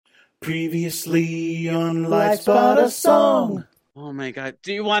Previously on Life's But a Song. Oh my God.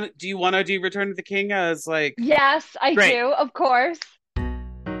 Do you want to do Return of the King as like Yes, I great. do, of course.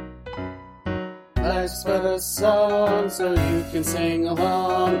 Life's But a Song, so you can sing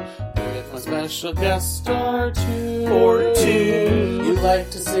along with my special guest star two. Or two. You like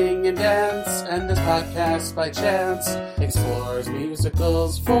to sing and dance, and this podcast by chance explores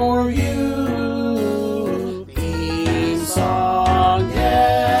musicals for you. Theme song, yeah.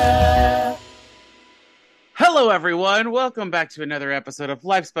 Hello everyone. Welcome back to another episode of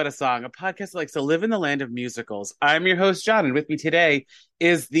Life's But a Song, a podcast that likes to live in the land of musicals. I'm your host, John, and with me today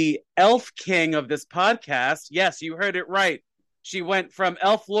is the elf king of this podcast. Yes, you heard it right. She went from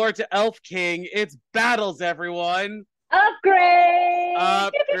elf lord to elf king. It's Battles, everyone. Upgrade!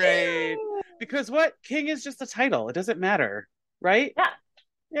 Upgrade. Because what? King is just a title. It doesn't matter, right? Yeah,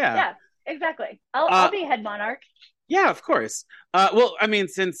 Yeah. yeah, exactly. I'll be head monarch. Yeah, of course. Well, I mean,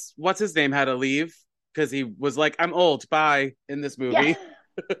 since what's his name had to leave because he was like, "I'm old, bye" in this movie.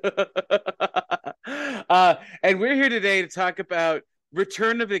 Yeah. And we're here today to talk about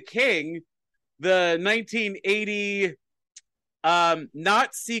Return of the King, the 1980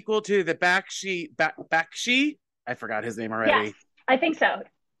 not sequel to the Bakshi. I forgot his name already. Yes, I think so.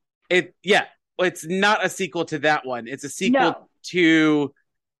 It's not a sequel to that one. It's a sequel No, to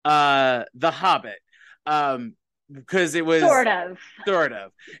The Hobbit. Because it was sort of.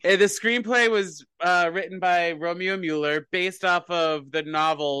 And the screenplay was written by Romeo Mueller, based off of the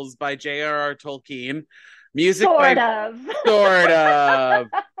novels by J.R.R. Tolkien. Sort of. Sort of.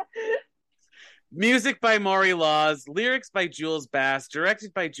 Music by Maury Laws, lyrics by Jules Bass,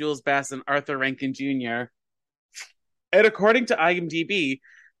 directed by Jules Bass and Arthur Rankin Jr. And according to IMDb,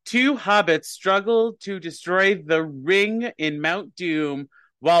 two hobbits struggle to destroy the ring in Mount Doom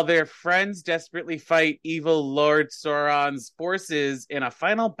while their friends desperately fight evil Lord Sauron's forces in a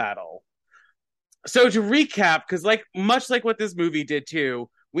final battle. So to recap, because much like what this movie did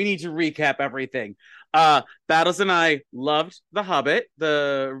too, we need to recap everything. Battles and I loved The Hobbit,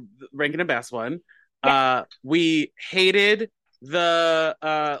 the Rankin and Bass one. Yeah. We hated the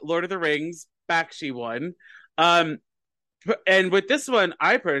Lord of the Rings Bakshi one. And with this one,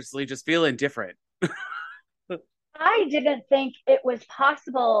 I personally just feel indifferent. I didn't think it was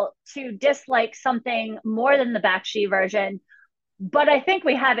possible to dislike something more than the Bakshi version, but I think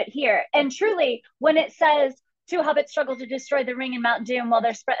we have it here. And truly, when it says two hobbits struggle to destroy the ring in Mount Doom while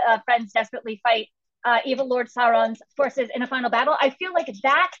their friends desperately fight evil Lord Sauron's forces in a final battle, I feel like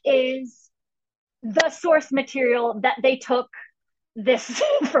that is the source material that they took this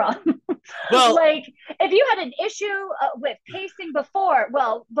from. Well, like, if you had an issue with pacing before,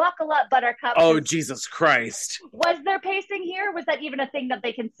 well, buckle up, Buttercup. Oh, Jesus Christ. Was there pacing here? Was that even a thing that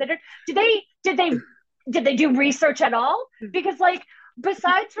they considered? Did they do research at all? Because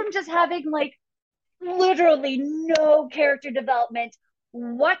besides from just having literally no character development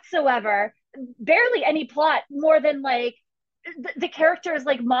whatsoever, barely any plot more than the characters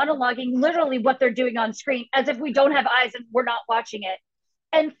monologuing literally what they're doing on screen as if we don't have eyes and we're not watching it.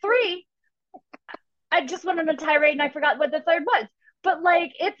 And three, I just went on a tirade and I forgot what the third was. But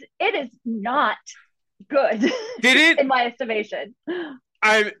it is not good. Did it? In my estimation.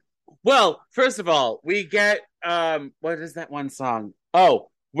 Well, first of all, we get what is that one song?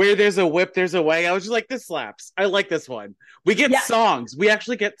 Oh, Where There's a Whip, There's a Way. I was just like, this slaps. I like this one. We get songs. We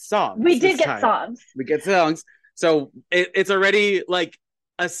actually get songs. We did get songs. We get songs. So it's already like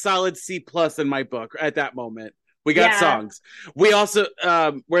a solid C+ in my book at that moment. We got songs. We also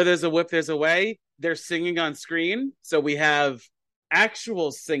Where There's a Whip, There's a Way. They're singing on screen, so we have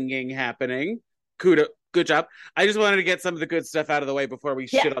actual singing happening. Good job. I just wanted to get some of the good stuff out of the way before we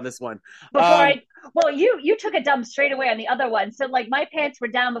shit on this one. You took a dump straight away on the other one, so my pants were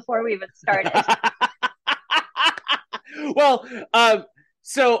down before we even started. Well,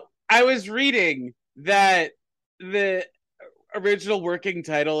 so I was reading that the original working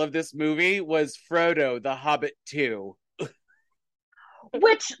title of this movie was Frodo, The Hobbit 2.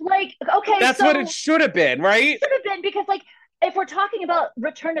 Which, okay, that's what it should have been, right? Should have been, because if we're talking about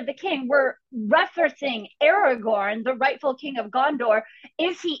Return of the King, we're referencing Aragorn, the rightful king of Gondor.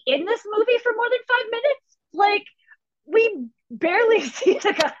 Is he in this movie for more than 5 minutes? We barely see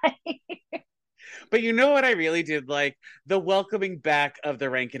the guy. But you know what I really did like? The welcoming back of the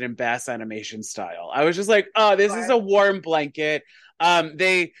Rankin and Bass animation style. I was just like, oh, this is a warm blanket. None of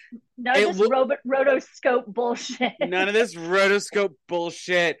this rotoscope bullshit. None of this rotoscope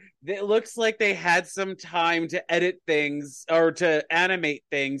bullshit. It looks like they had some time to edit things or to animate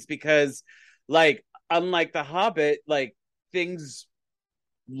things because, unlike The Hobbit, things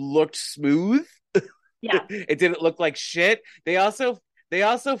looked smooth. Yeah. It didn't look like shit. They also they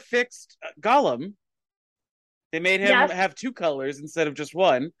also fixed Gollum. They made him Yes. have 2 colors instead of just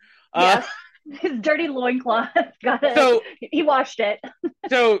one. Yes. His dirty loincloth got it. So He washed it.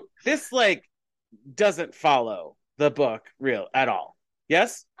 so this like doesn't follow the book real at all.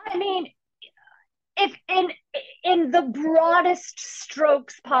 Yes? I mean, if in the broadest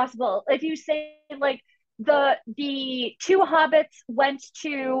strokes possible, if you say like the 2 hobbits went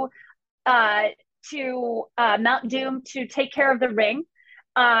to Mount Doom to take care of the ring,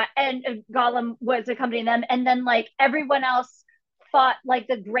 and Gollum was accompanying them, and then like everyone else fought like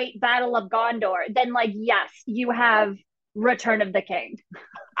the great battle of Gondor, then like yes, you have Return of the King.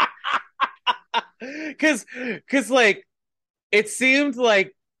 Cuz like it seemed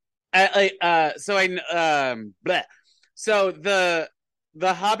like so the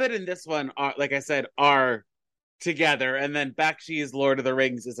Hobbit and this one are, like I said, are together, and then Bakshi's Lord of the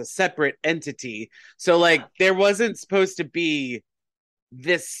Rings is a separate entity. So like there wasn't supposed to be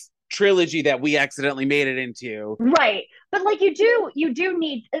this trilogy that we accidentally made it into. Right. But like you do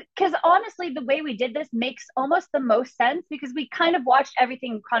need, because honestly the way we did this makes almost the most sense because we kind of watched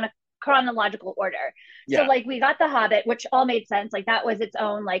everything chronological order. Yeah. So like we got the Hobbit, which all made sense, like that was its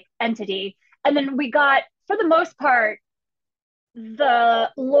own like entity, and then we got for the most part the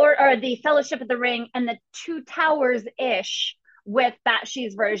Lord or the Fellowship of the Ring and the Two Towers ish with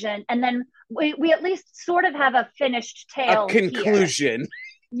Bakshi's version, and then we at least sort of have a finished tale, a conclusion here.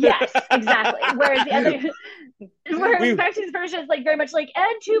 Yes, exactly. Whereas the other, Bakshi's version is like very much like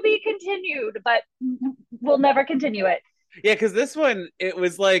and to be continued, but we'll never continue it. Yeah, because this one, it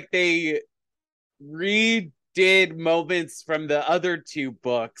was like they redid moments from the other 2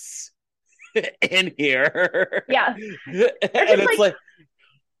 books in here. Yeah. And it's like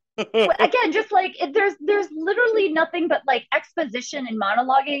again, just like there's literally nothing but like exposition and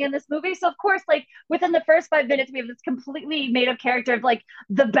monologuing in this movie. So of course, like within the first 5 minutes, we have this completely made up character of like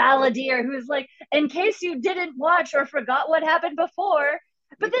the balladeer who's like, in case you didn't watch or forgot what happened before.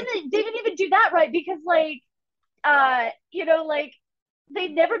 But then they didn't even do that right because like like they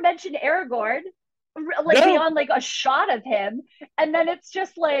never mentioned Aragorn, like no. beyond like a shot of him, and then it's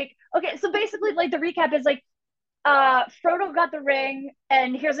just like okay, so basically like the recap is like Frodo got the ring,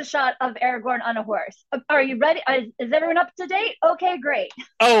 and here's a shot of Aragorn on a horse. Are you ready? Is everyone up to date? Okay, great.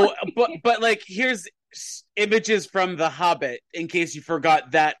 Oh, but like here's images from The Hobbit in case you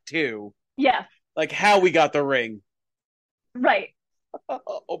forgot that too. Yeah, like how we got the ring. Right.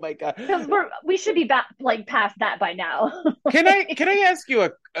 Oh my god! Because we should be back like past that by now. Can I ask you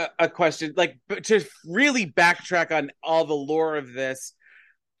a question? Like to really backtrack on all the lore of this,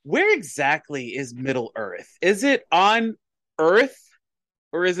 where exactly is Middle Earth? Is it on Earth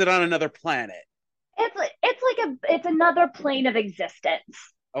or is it on another planet? It's another plane of existence.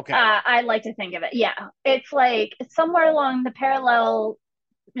 Okay. I like to think of it. Yeah, it's like somewhere along the parallel,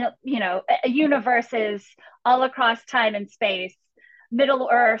 universes all across time and space. Middle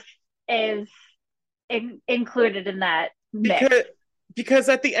Earth is included in that mix. Because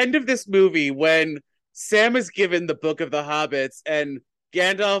at the end of this movie, when Sam is given the Book of the Hobbits and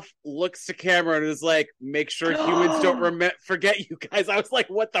Gandalf looks to camera and is like, make sure humans don't forget you guys. I was like,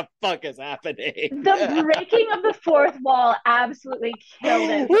 what the fuck is happening? The breaking of the fourth wall absolutely killed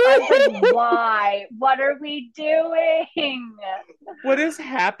it. I was like, why? What are we doing? What is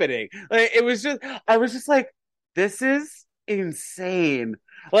happening? Like, I was just like, this is insane.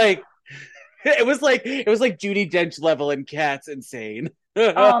 Like, it was like Judi Dench level in Cats insane.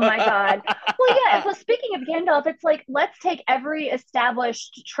 Oh my god. Well, yeah. So speaking of Gandalf, it's like let's take every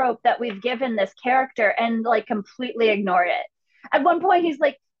established trope that we've given this character and like completely ignore it. At one point,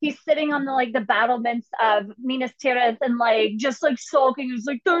 he's sitting on the battlements of Minas Tirith and like just like sulking. He's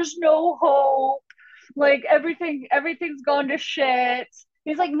like, "There's no hope. Like everything's gone to shit."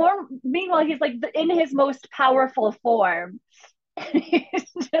 He's like meanwhile, he's like in his most powerful form. He's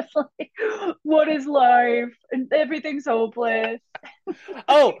just like, what is life? And everything's hopeless.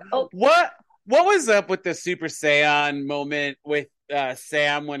 Oh, what was up with the Super Saiyan moment with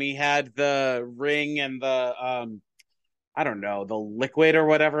Sam when he had the ring and the I don't know, the liquid or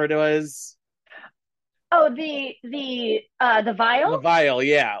whatever it was? Oh, the vial? The vial,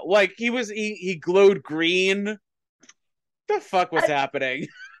 yeah. Like he glowed green. What the fuck was happening?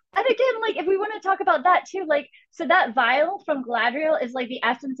 And again, like if we want to talk about that too, like so that vial from Galadriel is like the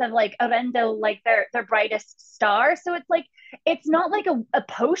essence of like Eärendil, like their brightest star. So it's like it's not like a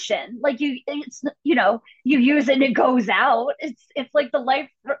potion. Like you use it and it goes out. It's like the life.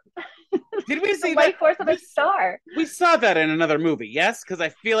 Did we see the life force of a star? We saw that in another movie, yes, because I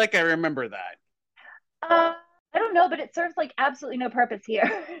feel like I remember that. I don't know, but it serves like absolutely no purpose here.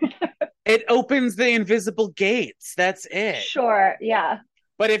 It opens the invisible gates. That's it. Sure, yeah.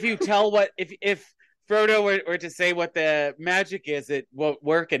 But if you tell if Frodo were to say what the magic is, it won't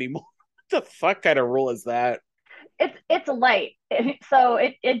work anymore. What the fuck kind of rule is that? It's light, so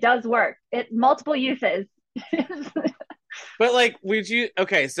it does work. It multiple uses. But like, would you?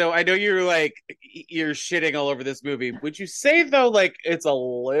 Okay, so I know you're shitting all over this movie. Would you say though, like, it's a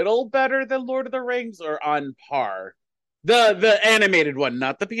little better than Lord of the Rings, or on par? The animated one,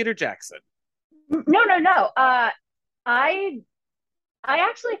 not the Peter Jackson. No. I I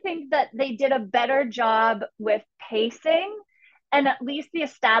actually think that they did a better job with pacing and at least the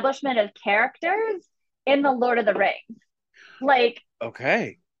establishment of characters in the Lord of the Rings. Like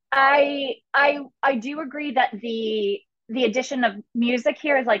Okay. I do agree that the addition of music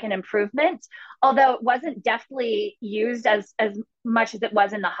here is like an improvement, although it wasn't definitely used as much as it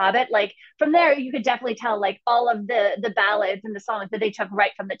was in The Hobbit. Like from there, you could definitely tell like all of the ballads and the songs that they took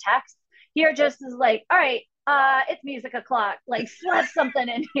right from the text. Here, just is like, all right, it's music o'clock. Like slap something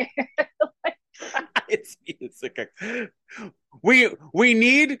in here. It's music. We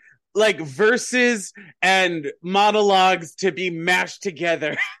need like verses and monologues to be mashed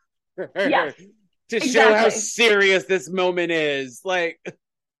together. Yes, To show how exactly. serious this moment is. Like,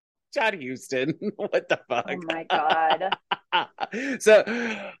 John Huston, what the fuck? Oh my god. So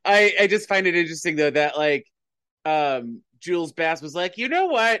I just find it interesting though that like Jules Bass was like, you know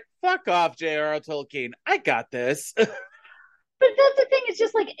what? Fuck off, J.R.R. Tolkien. I got this. But that's the thing. It's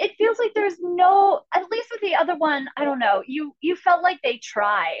just like it feels like there's no. At least with the other one, I don't know. You felt like they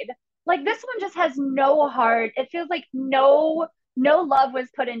tried. Like this one just has no heart. It feels like no love was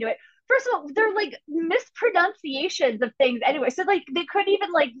put into it. First of all, they're like mispronunciations of things anyway. So like they couldn't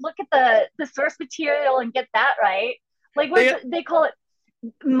even like look at the source material and get that right. Like they, they call it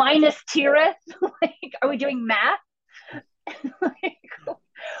minus Tirith. Like, are we doing math? Like,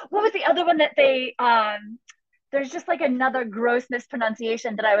 what was the other one that they there's just like another gross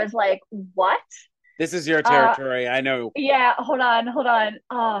mispronunciation that I was like, what? this is your Uh territory. I know. yeah, hold on.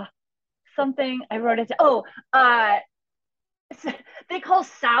 Something I wrote it down. Oh, uh they call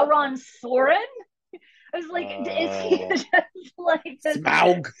Sauron Soren. I was like, is he Oh, just like this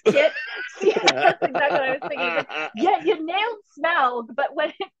Smaug. skit? Yeah, that's exactly what I was thinking. Like, yeah, you nailed Smaug, but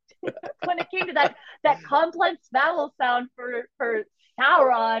when it came to that complex vowel sound for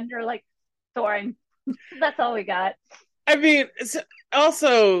Sauron, you're like Thorin. That's all we got. I mean,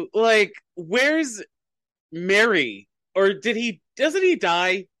 also, like, where's Mary? Or doesn't he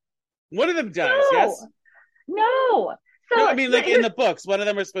die? One of them dies, yes? No, no. No, So I mean, like in the books, one of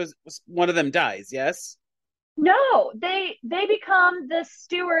them dies, yes? no, they become the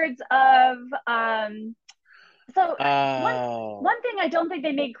stewards of so one Oh. one thing I don't think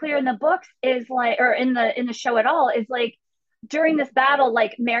they made clear in the books is like or in the show at all is like during this battle,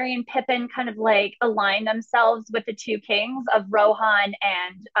 like Merry and Pippin kind of like align themselves with the two kings of Rohan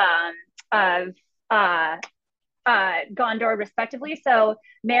and of Gondor, respectively. So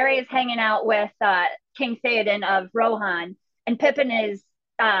Merry is hanging out with King Theoden of Rohan, and Pippin is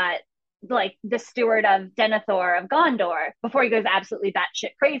like the steward of Denethor of Gondor before he goes absolutely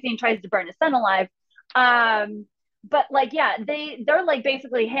batshit crazy and tries to burn his son alive. But like, yeah, they're like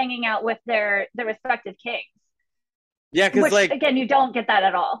basically hanging out with their respective kings, Yeah, because which like again, you don't get that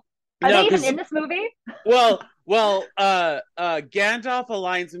at all. Are no, they even because in this movie? Gandalf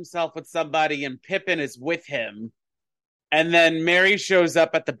aligns himself with somebody and Pippin is with him. And then Mary shows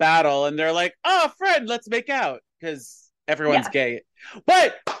up at the battle and they're like, oh, friend, let's make out. Because everyone's Yeah, gay.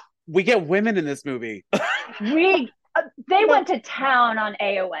 But we get women in this movie. we they went to town on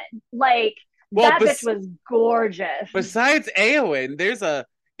Eowyn. Like Well, that bitch was gorgeous. besides Eowyn, there's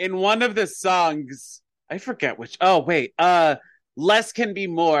in one of the songs, I forget which. Oh, wait. Less Can Be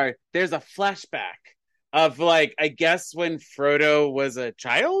More. There's a flashback of like, I guess when Frodo was a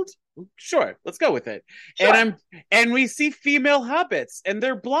child. Sure, let's go with it. Sure. And we see female hobbits and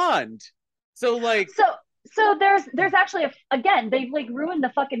they're blonde. So like So there's actually again they've like ruined the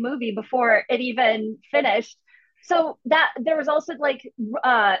fucking movie before it even finished. So that there was also like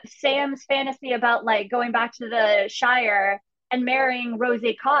Sam's fantasy about like going back to the Shire and marrying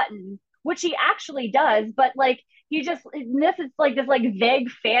Rosie Cotton, which he actually does, but like he just this is like this like vague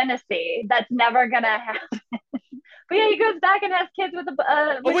fantasy that's never gonna happen. But yeah, he goes back and has kids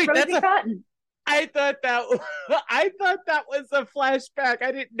oh with wait, Rosie Cotton. I thought that I thought that was a flashback.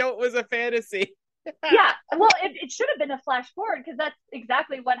 I didn't know it was a fantasy. Yeah, well, it should have been a flash forward because that's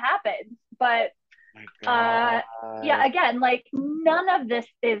exactly what happened. But My uh, God. yeah, again, like none of this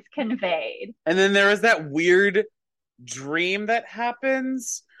is conveyed. And then there was that weird dream that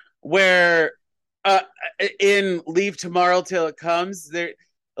happens where uh in Leave Tomorrow Till It Comes,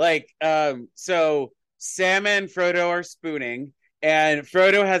 So Sam and Frodo are spooning, and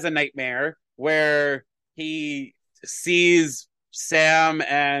Frodo has a nightmare where he sees Sam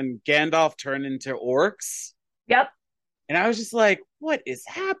and Gandalf turn into orcs. Yep. And I was just like, what is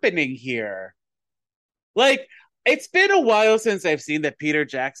happening here? Like, it's been a while since I've seen the Peter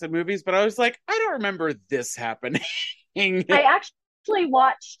Jackson movies, but I was like, I don't remember this happening. I actually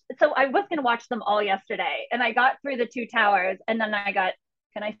watched, so I was going to watch them all yesterday, and I got through the Two Towers, and then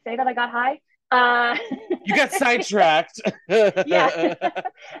can I say that I got high? You got sidetracked. Yeah.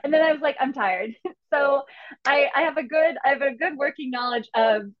 And then I was like, I'm tired. So I have a good working knowledge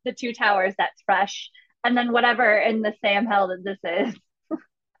of the Two Towers that's fresh, and then whatever in the Sam hell that this is.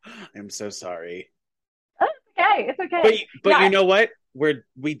 I'm so sorry. It's okay. But yeah. You know what?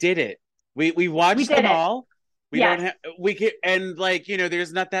 We did it. We watched them all. We can, and like,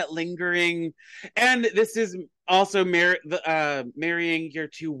 there's not that lingering, and this is also marrying your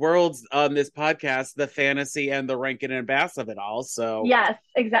two worlds on this podcast, the fantasy and the Rankin and Bass of it all. So yes,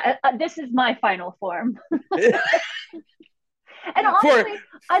 exactly. This is my final form. And honestly,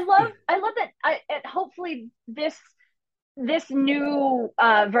 I love that. Hopefully this new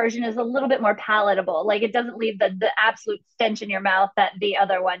version is a little bit more palatable. Like, it doesn't leave the absolute stench in your mouth that the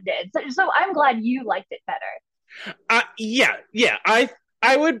other one did. So I'm glad you liked it better. Yeah. I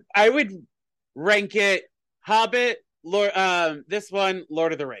would rank it Hobbit, this one,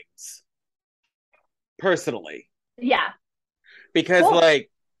 Lord of the Rings. Personally. Yeah. Because cool.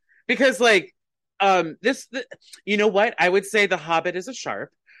 You know what? I would say The Hobbit is a sharp.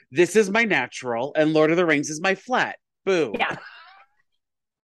 This is my natural, and Lord of the Rings is my flat. Boo. Yeah.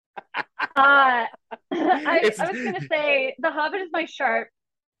 I was gonna say The Hobbit is my sharp.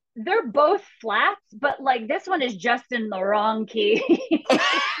 They're both flats, but like this one is just in the wrong key.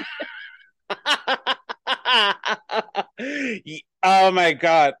 Oh my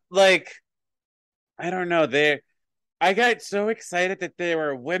god. Like, I don't know. I got so excited that there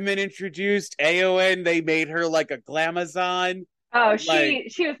were women introduced. Eowyn, they made her like a glamazon. Oh,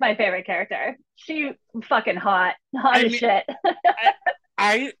 she was my favorite character. She fucking hot as shit.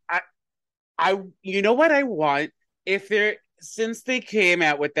 I you know what I want? Since they came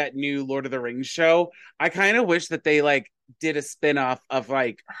out with that new Lord of the Rings show, I kind of wish that they like did a spin-off of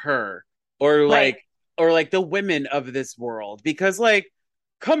like her or like the women of this world, because like,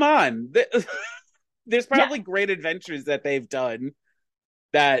 come on, there's probably great adventures that they've done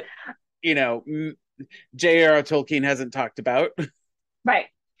that J.R.R. Tolkien hasn't talked about. Right.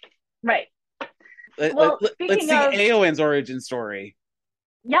 Let's see Eowyn's origin story.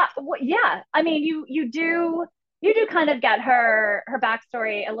 Yeah, I mean, you do kind of get her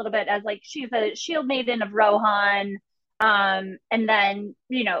backstory a little bit as like she's a shield maiden of Rohan, and then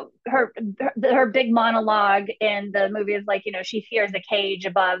her big monologue in the movie is like she fears a cage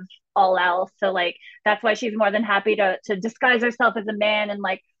above all else, so like that's why she's more than happy to disguise herself as a man and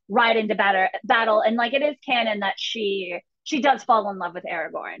like ride into battle, and like it is canon that she does fall in love with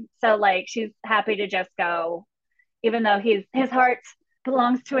Aragorn, so like she's happy to just go, even though his heart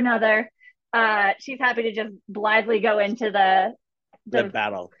belongs to another. She's happy to just blithely go into the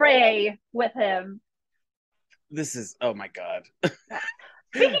battle fray with him. This is, oh my god.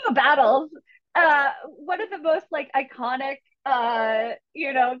 Speaking of battles, one of the most like iconic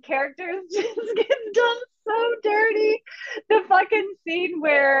characters just gets done so dirty. The fucking scene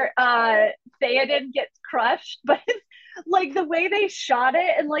where Theoden gets crushed, but like the way they shot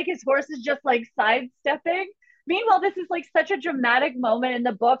it, and like his horse is just like sidestepping. Meanwhile, this is like such a dramatic moment in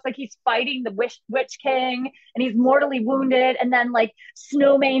the book. Like he's fighting the Witch King and he's mortally wounded, and then like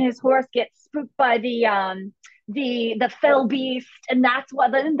Snowmane, his horse, gets spooked by the fell beast, and that's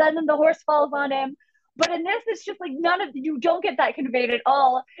what then the horse falls on him. But in this, it's just like you don't get that conveyed at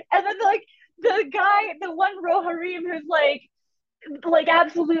all. And then like the guy, the one Rohirrim who's like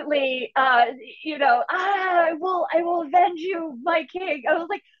absolutely I will avenge you, my king. I was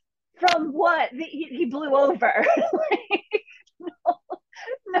like, from what? He blew over. Like,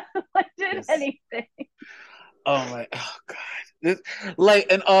 no one did anything. Oh god.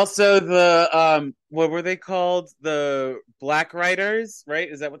 And also the what were they called? The Black Riders, right?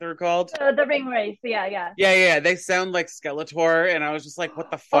 Is that what they were called? The Ring Wraiths, yeah. They sound like Skeletor, and I was just like, what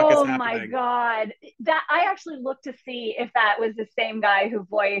the fuck is happening? Oh my god. That I actually looked to see if that was the same guy who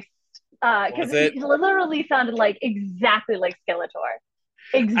voiced because it literally sounded like exactly like Skeletor.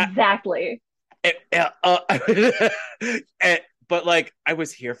 Exactly. But like, I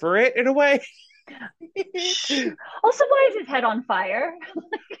was here for it in a way. Also, why is his head on fire?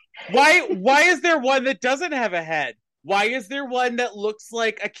 Why is there one that doesn't have a head? Why is there one that looks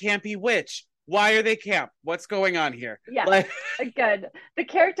like a campy witch? Why are they camp? What's going on here? Yeah, Like, good. The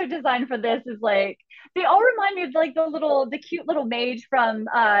character design for this is like they all remind me of like the cute little mage from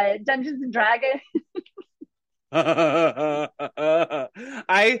Dungeons and Dragons.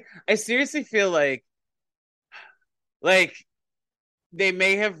 I seriously feel like they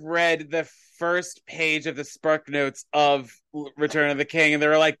may have read the first page of the Spark Notes of Return of the King, and they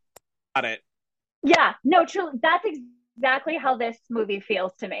were like, "Got it." Yeah, no, truly, that's exactly how this movie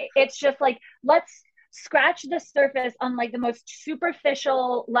feels to me. It's just like let's scratch the surface on like the most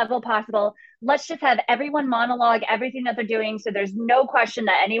superficial level possible. Let's just have everyone monologue everything that they're doing, so there's no question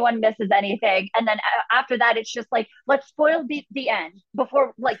that anyone misses anything. And then after that, it's just like let's spoil the end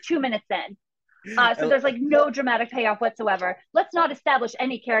before like 2 minutes in. So there's like no dramatic payoff whatsoever. Let's not establish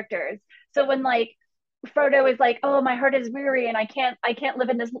any characters. So when like Frodo is like, "Oh, my heart is weary and I can't live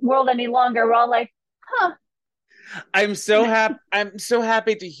in this world any longer," we're all like, "Huh." I'm so happy. I'm so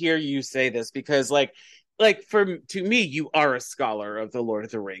happy to hear you say this because, to me, you are a scholar of the Lord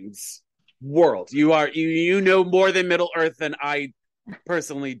of the Rings world. You know more than Middle Earth than I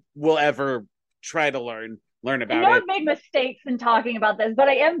personally will ever try to learn I about know it. I've made mistakes in talking about this, but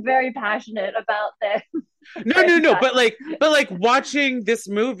I am very passionate about this. No. But watching this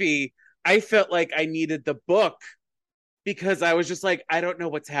movie, I felt like I needed the book because I was just like, I don't know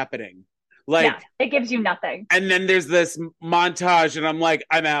what's happening. Like, Yeah, it gives you nothing. and then there's this montage, and I'm like,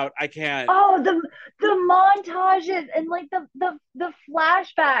 I'm out. I can't. Oh, the montages and like the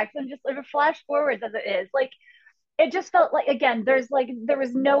flashbacks and just like flash forwards as it is. Like it just felt like again, there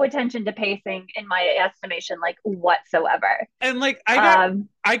was no attention to pacing in my estimation, like whatsoever. And like Um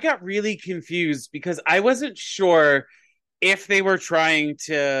I got really confused because I wasn't sure if they were trying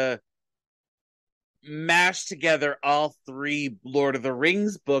to mash together all three Lord of the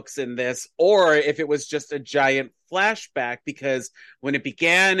Rings books in this, or if it was just a giant flashback. Because when it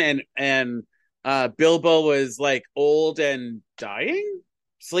began and Bilbo was like old and dying,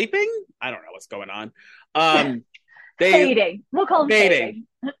 sleeping, I don't know what's going on. They Fading. We'll call them fading.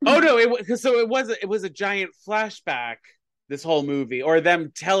 fading. Oh no! It was a giant flashback. This whole movie, or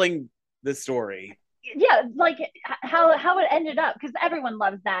them telling the story. Yeah, like how it ended up because everyone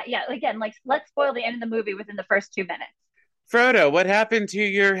loves that. Yeah, again, like let's spoil the end of the movie within the first 2 minutes. Frodo, what happened to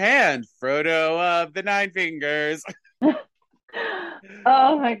your hand? Frodo of the Nine Fingers.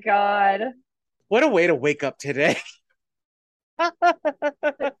 Oh my god, What a way to wake up today.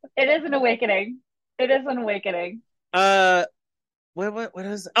 it is an awakening. It is an awakening. uh, what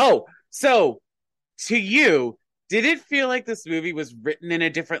is? Oh, so to you, did it feel like this movie was written in a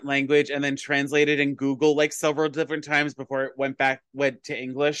different language and then translated in Google like several different times before it went to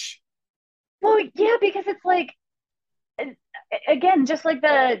English? Well, yeah, because it's like again, just like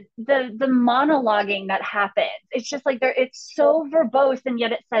the monologuing that happens. It's just like there it's so verbose and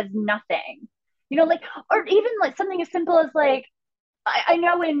yet it says nothing. You know, like or even like something as simple as like I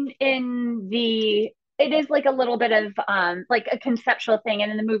know in the it is like a little bit of like a conceptual thing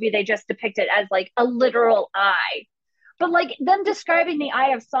and in the movie they just depict it as like a literal eye. But like them describing the eye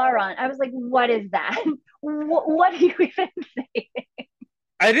of Sauron, I was like, what is that? What do you even say?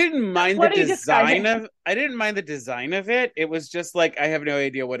 I didn't mind the What are you design describing? of I didn't mind the design of it. It was just like I have no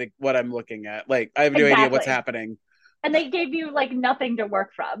idea what I'm looking at. Like I have no idea what's Exactly. happening. And they gave you like nothing to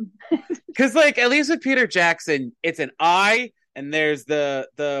work from. Cuz like at least with Peter Jackson, it's an eye and there's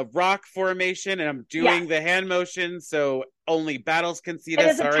the rock formation and I'm Yes. doing the hand motion so only Battles can see It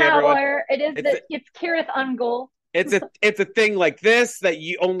this. is a Sorry everyone. tower. It is It's it's Kirith Ungol. it's a thing like this that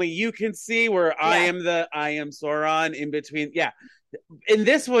you can see where Yeah. I am Sauron in between. Yeah. In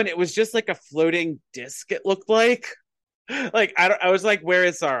this one it was just like a floating disc it looked like. Like I was like, where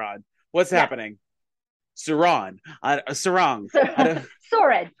is Sauron? What's Yeah. happening? Sauron, Sarang, So,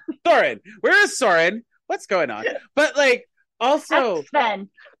 Soren. Thorin. Where is Soren? What's going on? But like, Ask Sven.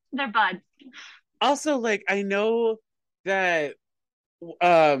 They're buds. also like, I know that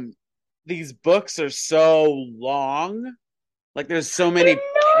um these books are so long. Like, there's so They're many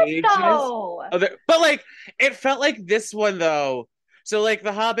not pages. though. But like, it felt like this one though. So like,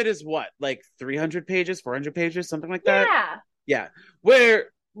 The Hobbit is what, like 300 pages, 400 pages, something like that. Yeah. Yeah,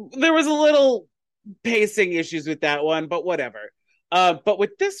 where there was a little pacing issues with that one, but whatever. But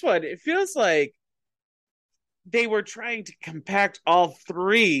with this one, it feels like they were trying to compact all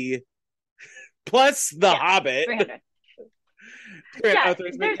three plus the Yeah. Hobbit. 300. Yeah,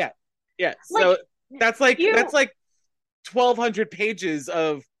 There's yeah, yeah. like So you. that's like 1,200 pages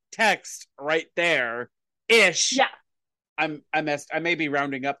of text right there ish. Yeah. I messed. I may be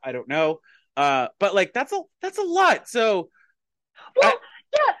rounding up. I don't know. But like that's a lot. So Well, I,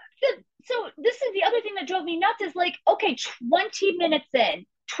 yeah. So this is the other thing that drove me nuts is like, okay, 20 minutes in,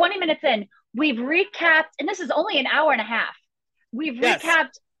 20 minutes in, we've recapped, and this is only an hour and a half. We've Yes.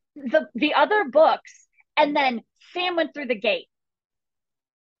 recapped the other books, and then Sam went through the gate.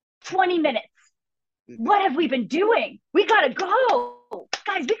 20 minutes. What have we been doing? We gotta go.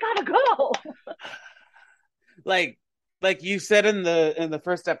 Guys, we gotta go. Like you said in the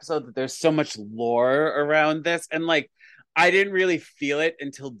first episode that there's so much lore around this, and like I didn't really feel it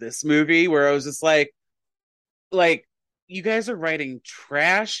until this movie where I was just like you guys are writing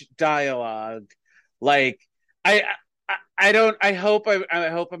trash dialogue. Like I don't I hope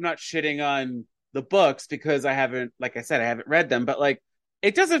I'm not shitting on the books because I haven't, like I said, I haven't read them, but like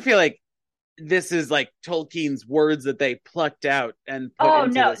it doesn't feel like this is like Tolkien's words that they plucked out and put Oh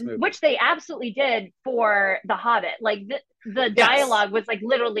into no, this movie. which they absolutely did for The Hobbit. Like the Yes. dialogue was like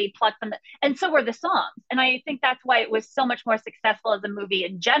literally plucked from the, and so were the songs. And I think that's why it was so much more successful as a movie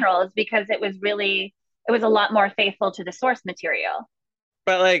in general, is because it was a lot more faithful to the source material.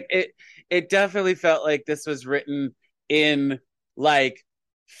 But like it definitely felt like this was written in like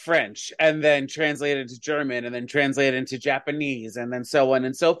French and then translated to German and then translated into Japanese and then so on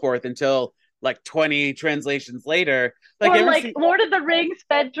and so forth until like 20 translations later. Like, Or you ever like see? Lord of the Rings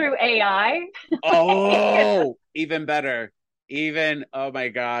fed through AI. Oh, even better. Even, oh my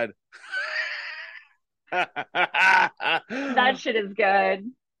God. That shit is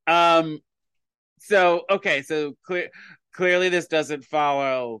good. um, so, okay, so clearly this doesn't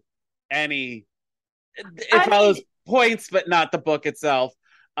follow any, it I mean, follows points, but not the book itself.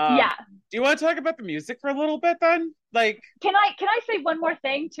 yeah. Do you want to talk about the music for a little bit then? Like, Can I say one more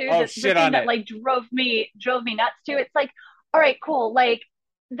thing too? oh, The shit thing on that it. like drove me nuts too. It's like, all right, cool. Like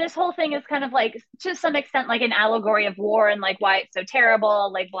this whole thing is kind of like to some extent like an allegory of war and like why it's so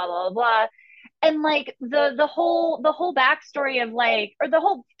terrible, like blah blah blah. And like the whole backstory of like, or the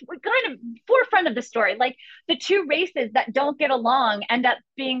whole kind of forefront of the story, like the two races that don't get along end up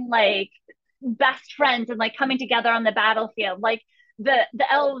being like best friends and like coming together on the battlefield, like the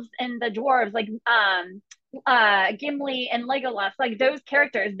elves and the dwarves, like Gimli and Legolas, like those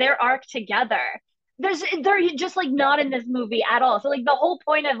characters, their arc together. They're just like not in this movie at all. So like the whole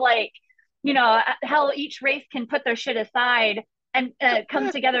point of like, how each race can put their shit aside and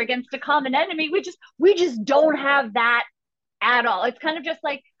come together against a common enemy. We just don't have that at all. It's kind of just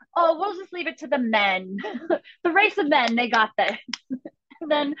like, oh, we'll just leave it to the men, the race of men. They got this. And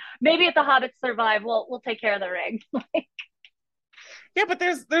then maybe if the hobbits survive, we'll take care of the ring. Yeah, but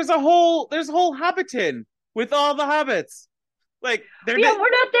there's a whole Hobbiton with all the hobbits. Like they're Yeah, we're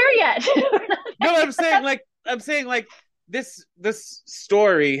not there yet. no, I'm saying like this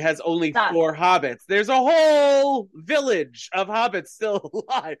story has only Stop. four hobbits. There's a whole village of hobbits still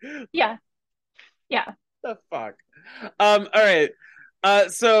alive. Yeah, yeah. The fuck. All right.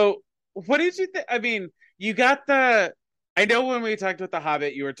 So what did you think? I mean, you got the. I know when we talked with the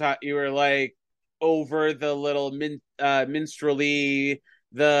Hobbit, you were like over the little minstrelly,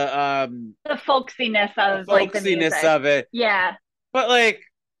 The folksiness the of like the folksiness music. of it, Yeah, but like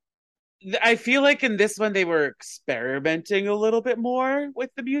I feel like in this one they were experimenting a little bit more with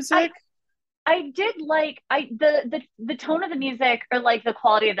the I music. I did like the tone of the music, or like the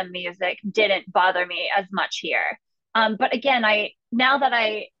quality of the music didn't bother me as much here. But again, I now that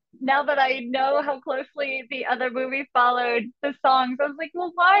I know how closely the other movie followed the songs, I was like,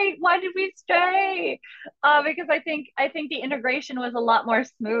 well, why did we stray? Because I think the integration was a lot more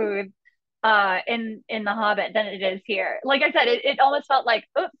smooth in The Hobbit than it is here. Like I said, it almost felt like,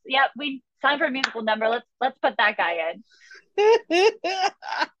 oops, yeah, we signed for a musical number. Let's put that guy in.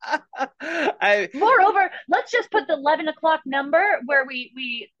 I Moreover, let's just put the 11 o'clock number where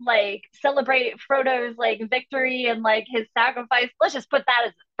we like celebrate Frodo's like victory and like his sacrifice. Let's just put that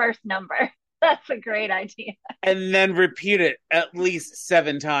as the first number. That's a great idea. and then repeat it at least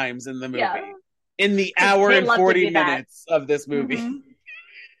 7 times in the Yeah, movie. In the because hour they and love to 40 do that. minutes of this movie. Hmm.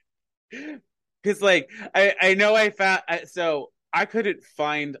 Because like I know I found so I couldn't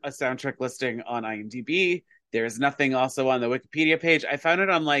find a soundtrack listing on IMDb. There's nothing also on the Wikipedia page. I found it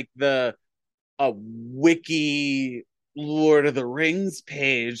on like the a wiki Lord of the Rings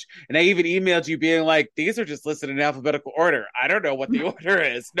page, and I even emailed you being like, "These are just listed in alphabetical order. I don't know what the order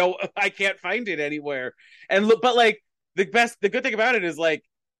is. No, I can't find it anywhere." And look, but like the good thing about it is like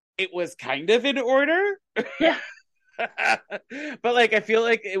it was kind of in order, Yeah, but like I feel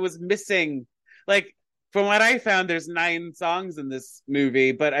like it was missing. Like from what I found, there's 9 songs in this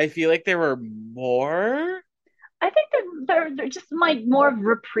movie, but I feel like there were more. I think they're just like more of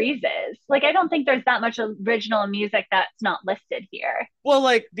reprises. Like I don't think there's that much original music that's not listed here. Well,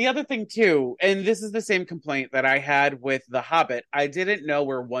 like the other thing too, and this is the same complaint that I had with The Hobbit. I didn't know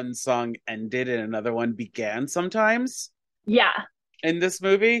where one song ended and another one began sometimes Yeah, in this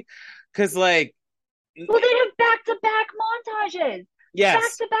movie. Because like, Well, they have back-to-back montages.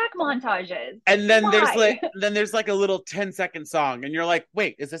 yes, Back-to-back montages. and then Why? there's like a little 10-second song, and you're like,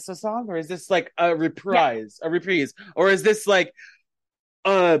 wait, is this a song or is this like a Yeah, reprise, or is this like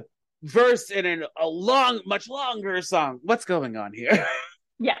a verse in a much longer song? What's going on here?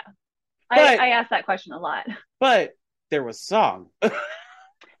 yeah. but I asked that question a lot. but there was song.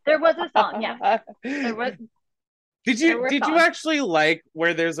 There was a song, yeah. There was there were did you songs. actually like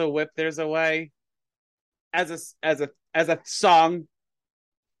Where There's a Whip There's a Way as a song?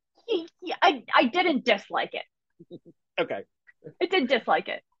 I didn't dislike it. Okay. I did dislike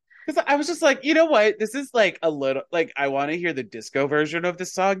it. Because I was just like, you know what? This is like a little like I want to hear the disco version of the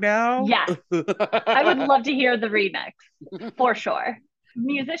song now. Yes, I would love to hear the remix for sure.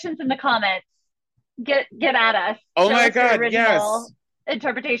 Musicians in the comments, get at us. Oh Show my us your god, original yes.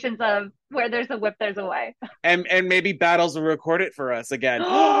 interpretations of Where There's a Whip, There's a Way. And maybe Battles will record it for us again.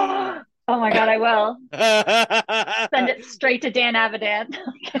 Oh my god, I will send I it straight to Dan Avidan.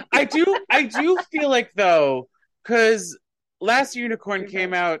 do feel like though, because Last Unicorn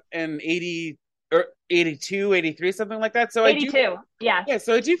came out in 80 or 82, 83, something like that. So I do 82. Yeah. yeah,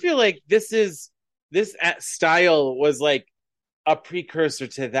 so I do feel like this style was like a precursor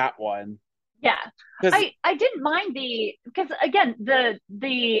to that one. Yeah. Because I didn't mind because again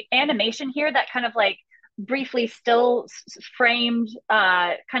the animation here, that kind of like briefly still framed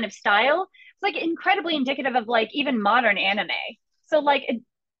kind of style, it's like incredibly indicative of like even modern anime. So like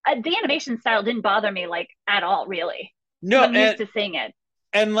the animation style didn't bother me like at all really, no, because I'm used to seeing it.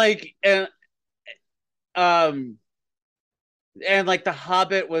 and like um and like the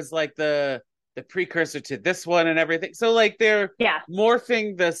Hobbit was like the precursor to this one and everything. So like they're Yeah.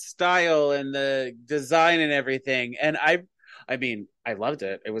 morphing the style and the design and everything. And I mean, I loved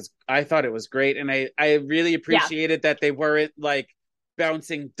it. I thought it was great, and I really Yeah. appreciated that they weren't like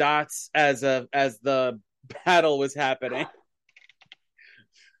bouncing dots as the battle was happening.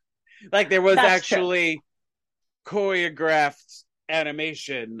 Like there was That's true. actually choreographed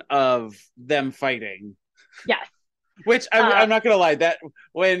animation of them fighting. Yes. Which I'm not gonna lie, that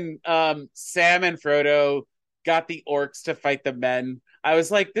when Sam and Frodo got the orcs to fight the men, I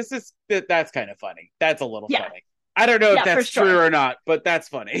was like, that's kind of funny. That's a little Yeah. funny. I don't know if Yeah, for that's true sure. or not, but that's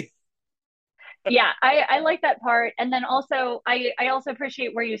funny. Yeah, I like that part. And then also I also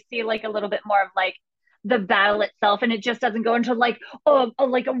appreciate where you see like a little bit more of like the battle itself, and it just doesn't go into like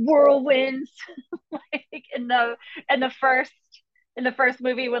like a whirlwind like in the first in the first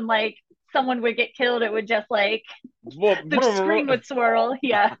movie when like someone would get killed, it would just like the screen would swirl.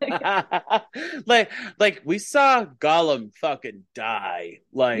 Yeah. like we saw Gollum fucking die.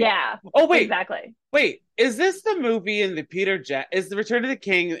 Like, Yeah. oh Exactly. wait, is this the movie in the is the Return of the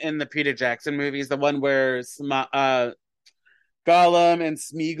King in the Peter Jackson movies the one where Gollum and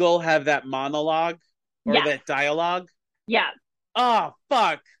Smeagol have that monologue or Yeah. that dialogue? Yeah. Oh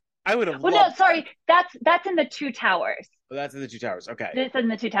fuck. I would have Well, no, loved sorry. That's in the Two Towers. oh, that's in the Two Towers. Okay. It's in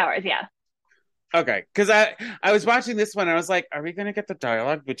the Two Towers, yeah. Okay. Because I was watching this one and I was like, are we gonna get the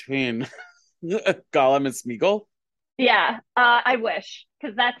dialogue between Gollum and Smeagol? Yeah. I wish,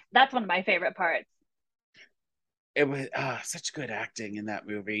 because that's one of my favorite parts. It was such good acting in that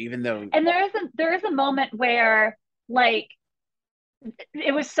movie, even though And there is a moment where like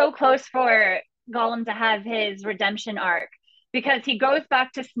it was so close for Gollum to have his redemption arc, because he goes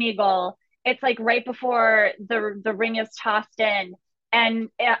back to Smeagol. It's like right before the ring is tossed in, and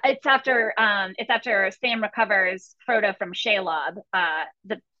it's after Sam recovers Frodo from Shelob,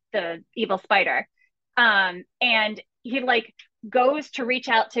 the evil spider, and he like goes to reach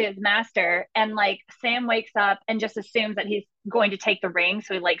out to his master, and like Sam wakes up and just assumes that he's going to take the ring,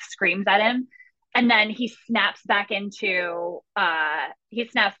 so he like screams at him, and then he snaps back into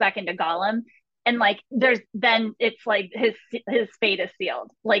Gollum, and like there's then it's like his fate is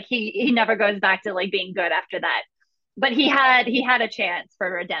sealed. Like he never goes back to like being good after that. But he had a chance for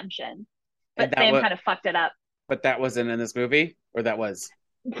redemption, and but Sam kind of fucked it up. but that wasn't in this movie, or that was.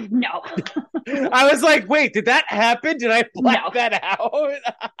 No. I was like, wait, did that happen? Did I black No. that out?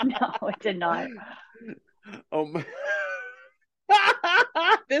 No, it did not. Oh my.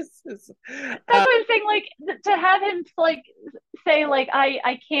 This is That's what I'm saying. Like to have him like say like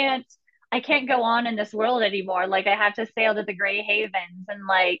I can't go on in this world anymore. Like I have to sail to the Grey Havens and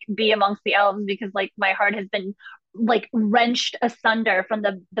like be amongst the elves, because like my heart has been like wrenched asunder from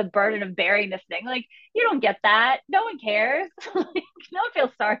the burden of bearing this thing. Like you don't get that. No one cares. Like, no one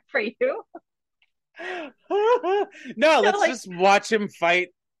feels sorry for you. no, let's like, just watch him fight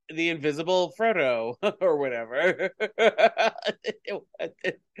the invisible Frodo or whatever.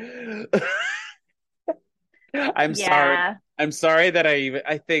 I'm yeah. I'm sorry that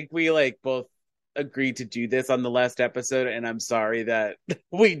I think we like both agreed to do this on the last episode, and I'm sorry that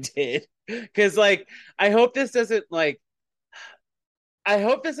we did. Because like I hope this doesn't like I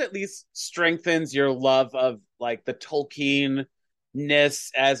hope this at least strengthens your love of like the Tolkien ness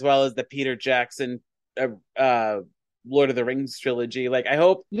as well as the Peter Jackson uh, uh Lord of the Rings trilogy. Like I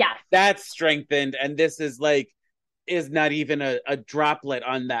hope Yes. that's strengthened and this is not even a droplet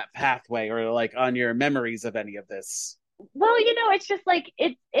on that pathway or like on your memories of any of this. Well, it's just like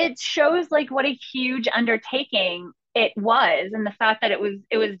it shows like what a huge undertaking it was, and the fact that it was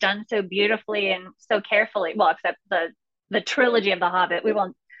done so beautifully and so carefully. Well, except the trilogy of The Hobbit. We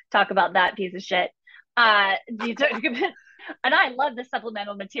won't talk about that piece of shit. And I love the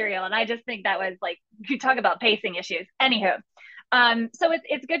supplemental material, and I just think that was like you talk about pacing issues. Anywho, so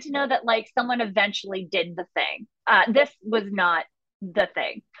it's good to know that like someone eventually did the thing. This was not the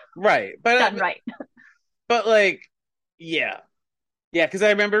thing Right. done right. But like yeah. Yeah, because I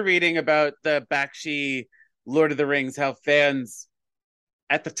remember reading about the Bakshi Lord of the Rings, how fans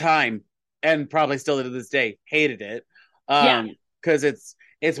at the time, and probably still to this day, hated it. Yeah, Because it's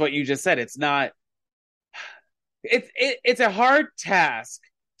what you just said. It's not it's a hard task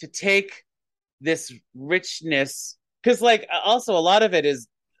to take this richness because like also a lot of it is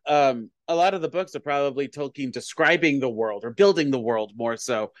a lot of the books are probably Tolkien describing the world or building the world more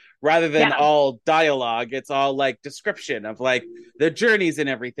so rather than yeah. all dialogue. It's all like description of like the journeys and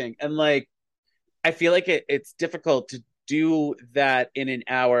everything. And like I feel like it's difficult to do that in an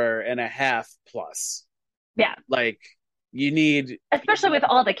hour and a half plus. Yeah, Like you need especially with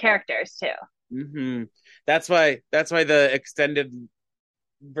all the characters too. mm-hmm. That's why the extended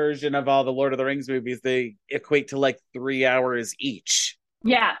version of all the Lord of the Rings movies they equate to like 3 hours each,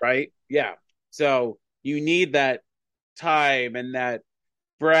 Yeah, right? Yeah. So you need that time and that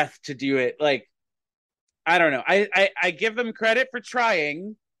breath to do it. Like I don't know. I give them credit for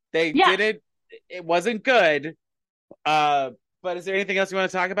trying. They yeah. did it. It wasn't good. Uh, but is there anything else you want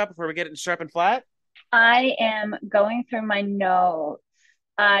to talk about before we get into sharp and flat? I am going through my notes.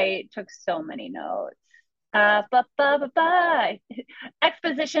 I took so many notes. Ba, ba, ba, ba.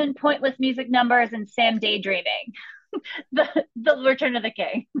 Exposition, pointless music numbers, and Sam daydreaming. The Return of the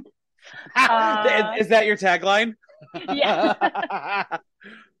King. Is that your tagline? Yeah,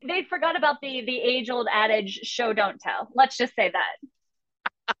 they forgot about the age old adage, "Show don't tell." Let's just say that.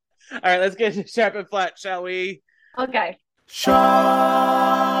 All right, let's get to sharp and flat, shall we? Okay. Sharp,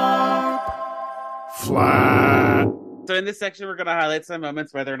 flat. So in this section, we're going to highlight some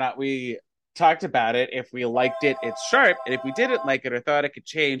moments, whether or not we talked about it. If we liked it, it's sharp. And if we didn't like it or thought it could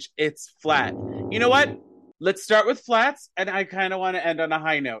change, it's flat. You know what? Let's start with flats. And I kind of want to end on a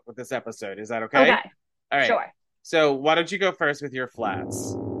high note with this episode. Is that okay? Okay. All right. Sure. So why don't you go first with your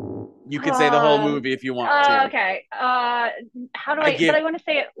flats? You can say the whole movie if you want to. Okay. How do I? But I want to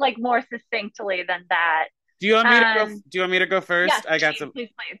say it like more succinctly than that. Do you want me to go? Do you want me to go first? Yes, I got some. Please.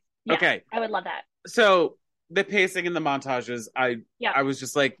 Yeah, okay. I would love that. So the pacing and the montages, I was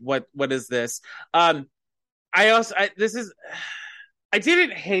just like, what is this? I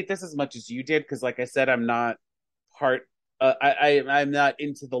didn't hate this as much as you did because, like I said, I'm not part. I'm not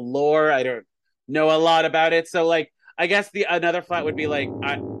into the lore. I don't know a lot about it. So, like, I guess another flat would be like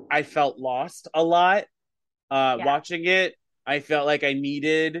I felt lost a lot watching it. I felt like I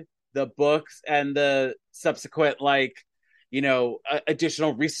needed the books and the subsequent like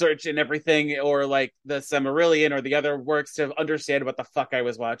additional research and everything, or like the Silmarillion or the other works to understand what the fuck I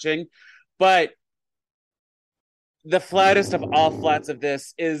was watching. But the flattest of all flats of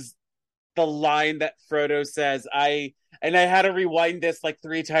this is the line that Frodo says, I had to rewind this like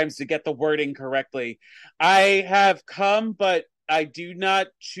 3 times to get the wording correctly. I have come, but I do not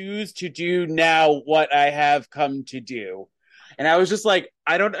choose to do now what I have come to do. And I was just like,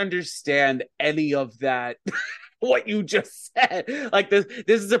 I don't understand any of that. What you just said. Like this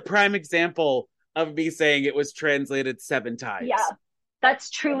is a prime example of me saying it was translated 7 times. Yeah.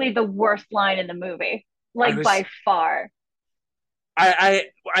 That's truly the worst line in the movie. Like by far. I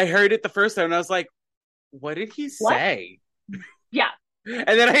heard it the first time and I was like, what did he say? Yeah. And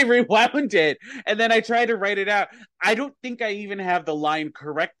then I rewound it and then I tried to write it out. I don't think I even have the line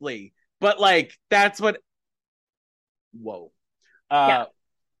correctly, but like that's what. Whoa. Yeah.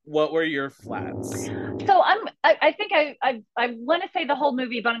 What were your flats? So I think I want to say the whole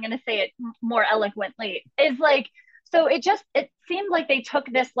movie, but I'm going to say it more eloquently. Is like, so it seemed like they took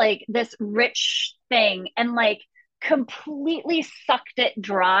this rich thing and like completely sucked it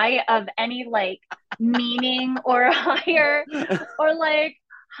dry of any like meaning or higher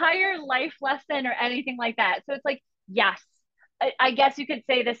life lesson or anything like that. So it's like, yes, I guess you could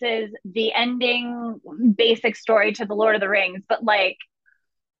say this is the ending basic story to the Lord of the Rings, but like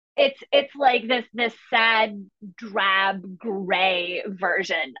it's like this sad drab gray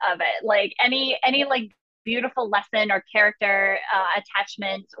version of it. Like any like beautiful lesson or character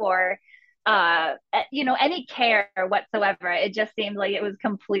attachment or any care whatsoever, it just seemed like it was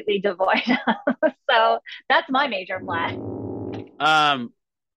completely devoid of. So that's my major flash. Um,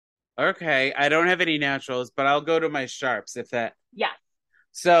 okay, I don't have any naturals, but I'll go to my sharps if that. Yeah,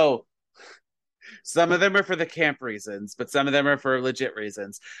 So some of them are for the camp reasons, but some of them are for legit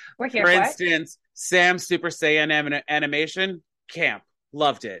reasons. we're here For for it. instance, Sam's Super Saiyan animation, camp,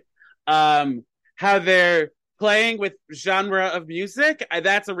 loved it. How they're playing with genre of music,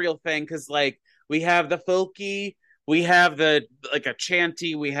 that's a real thing because like we have the folky, we have the like a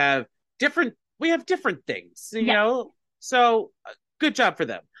chanty, we have different things, you Yeah. know. So good job for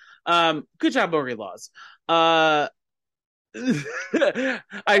them. Good job, Maury Laws. I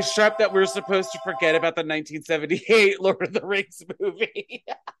sharp that we're supposed to forget about the 1978 Lord of the Rings movie.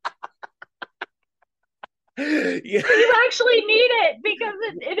 Yeah, You actually need it because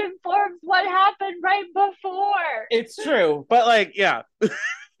it informs what happened right before. it's true, but like, yeah,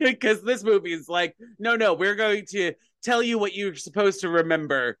 because this movie is like, no, we're going to tell you what you're supposed to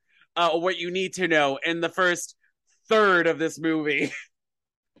remember, what you need to know in the first third of this movie.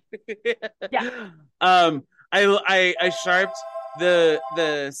 Yeah. I sharped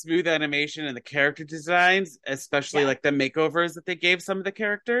the smooth animation and the character designs, especially Yeah. like the makeovers that they gave some of the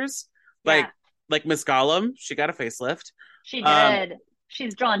characters. Yeah. Like Miss Gollum, she got a facelift. She Um, did.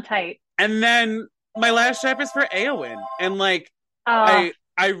 She's drawn tight. And then my last sharp is for Eowyn. And like Uh,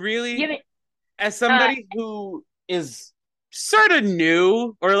 I really, you mean, as somebody who is sort of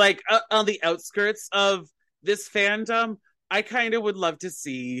new or like on the outskirts of this fandom, I kind of would love to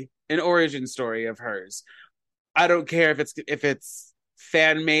see an origin story of hers. I don't care if it's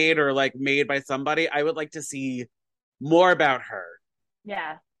fan made or like made by somebody. I would like to see more about her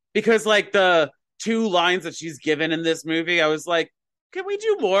yeah. because like the two lines that she's given in this movie, I was like, can we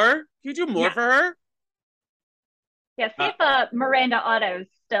do more? Can you do more Yeah. for her? Yeah. See if Miranda Otto's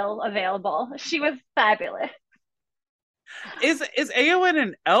still available. She was fabulous. Is Eowyn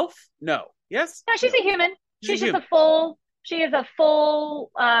an elf? No. Yes. No, she's a human. She's a She's just human. a full. She is a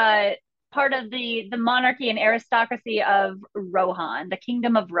full part of the monarchy and aristocracy of Rohan, the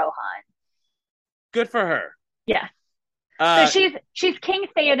kingdom of Rohan. Good for her. Yeah. So Uh, she's King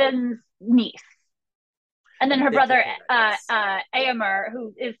Theoden's niece. And then her Thank you brother, for that, yes. Aemir,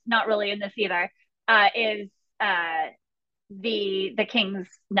 who is not really in this either, is the king's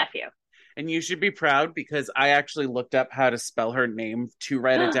nephew. And you should be proud because I actually looked up how to spell her name to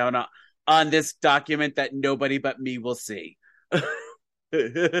write it down on this document that nobody but me will see.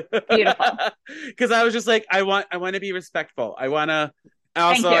 Beautiful. Because I was just like, I want to be respectful. I want to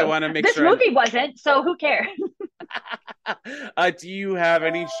Thank also you. I want to make This sure. movie wasn't, so who cares? Do you have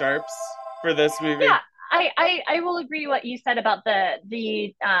any sharps for this movie? Yeah, I will agree what you said about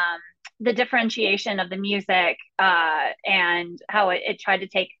the differentiation of the music and how it tried to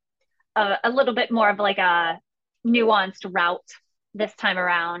take a little bit more of like a nuanced route this time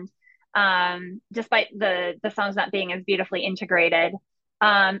around, despite the songs not being as beautifully integrated.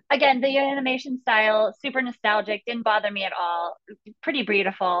 Again, the animation style, super nostalgic, didn't bother me at all. Pretty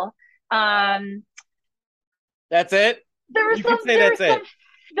beautiful. Um, That's it. there were You some could say there that's were it. some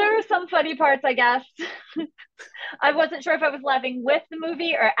there were some funny parts, I guess. I wasn't sure if I was laughing with the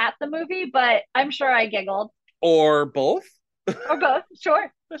movie or at the movie, but I'm sure I giggled. Or both. Or both.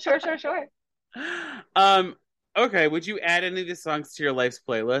 Sure. Sure. Okay, would you add any of the songs to your life's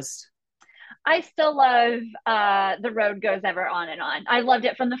playlist? I still love The Road Goes Ever On and On. I loved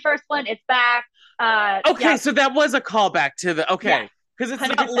it from the first one. It's back. Okay, Yeah, so that was a callback to the yeah, because it's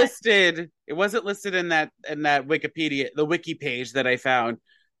not 100%. listed. It wasn't listed in that Wikipedia, the wiki page that I found.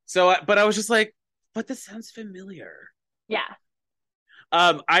 So, but I was just like, but this sounds familiar. Yeah.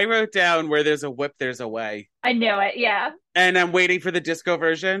 I wrote down where there's a whip, there's a way, I knew it. Yeah. and I'm waiting for the disco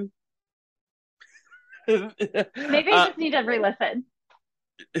version. Maybe I just need to re-listen.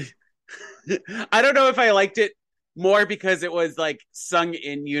 I don't know if I liked it more because it was like sung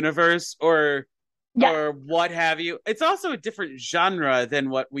in universe Yeah. or what have you. It's also a different genre than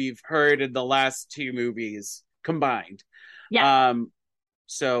what we've heard in the last two movies combined. Yeah.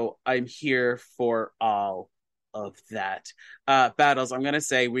 So I'm here for all of that. Battles, I'm gonna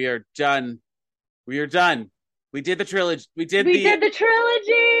say we are done. We are done. We did the trilogy. We did the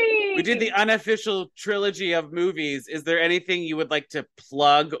trilogy. We did the unofficial trilogy of movies. Is there anything you would like to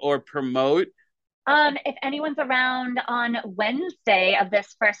plug or promote If anyone's around on Wednesday of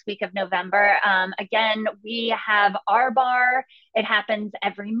this first week of November, again, we have our bar. It happens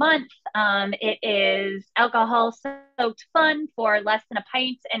every month. It is alcohol-soaked fun for less than a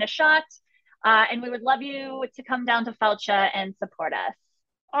pint and a shot. And we would love you to come down to Felcha and support us.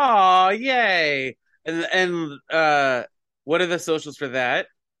 Oh, yay! And what are the socials for that?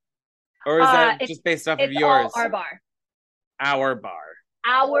 Or is that just based off of yours? All our bar. Our bar.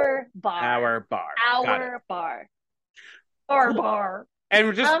 Our bar. Our bar. Our bar. Our bar. And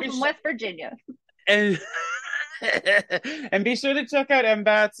we're just I'm from West Virginia. And and be sure to check out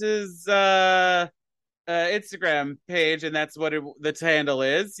MBATS's Instagram page, and that's what the handle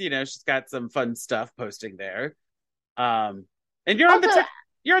is. You know, she's got some fun stuff posting there. And you're also,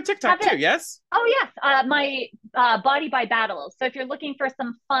 you're on TikTok too, yes? Oh yes, my Body by Battles. So if you're looking for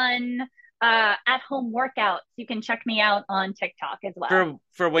some fun at-home workouts, you can check me out on TikTok as well.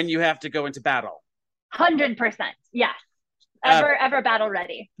 For when you have to go into battle. 100%, yes. Ever battle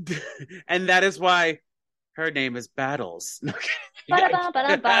ready. And that is why her name is Battles.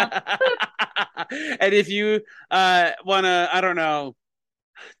 Ba-da-ba. And if you want to, I don't know,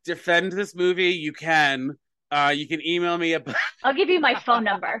 defend this movie, you can. You can email me. I'll give you my phone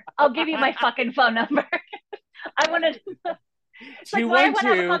number. I'll give you my fucking phone number. I want to. It's like, why I want to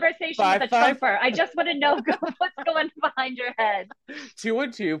have a conversation with a Trumper? I just want to know what's going behind your head.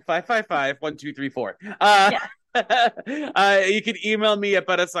 212-555-1234. You can email me at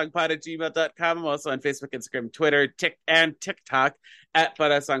buttersongpod@gmail.com. I'm also on Facebook, Instagram, Twitter, and TikTok at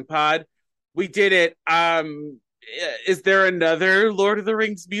buttersongpod. We did it. Is there another Lord of the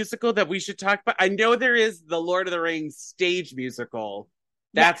Rings musical that we should talk about? I know there is the Lord of the Rings stage musical.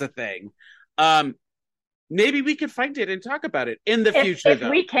 That's a thing. Maybe we could find it and talk about it in the future. If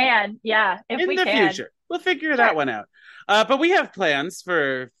we can, in the future, we'll figure that one out. But we have plans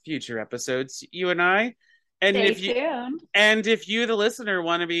for future episodes, you and I. And Stay tuned. If you, the listener,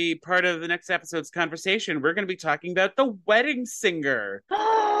 want to be part of the next episode's conversation, we're going to be talking about The Wedding Singer.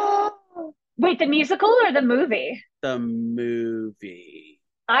 Wait, the musical or the movie? The movie.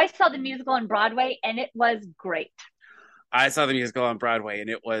 I saw the musical on Broadway, and it was great. I saw the musical on Broadway, and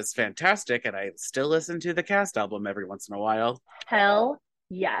it was fantastic, and I still listen to the cast album every once in a while. Hell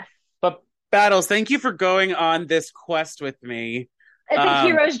yes. But Battles, thank you for going on this quest with me. It's a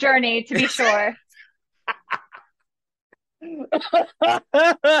hero's journey, to be sure.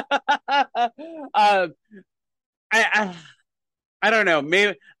 I don't know.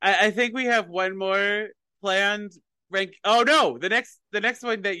 Maybe I think we have one more planned rank. Oh no, the next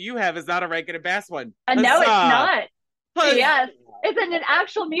one that you have is not a Rankin and Bass one. No, it's not. Yes, it's an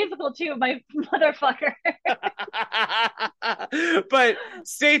actual musical too, my motherfucker. But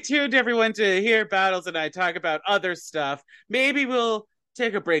stay tuned, everyone, to hear Battles and I talk about other stuff. Maybe we'll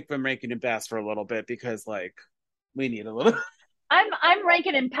take a break from Rankin and Bass for a little bit because, like, we need a little. I'm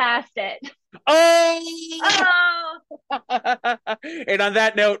ranking and past it. Oh! And on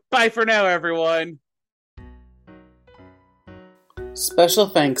that note, bye for now, everyone. Special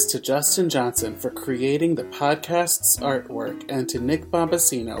thanks to Justin Johnson for creating the podcast's artwork and to Nick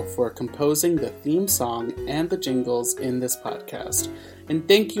Bombasino for composing the theme song and the jingles in this podcast. And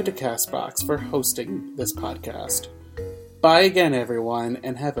thank you to CastBox for hosting this podcast. Bye again, everyone,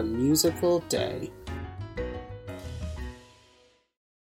 and have a musical day.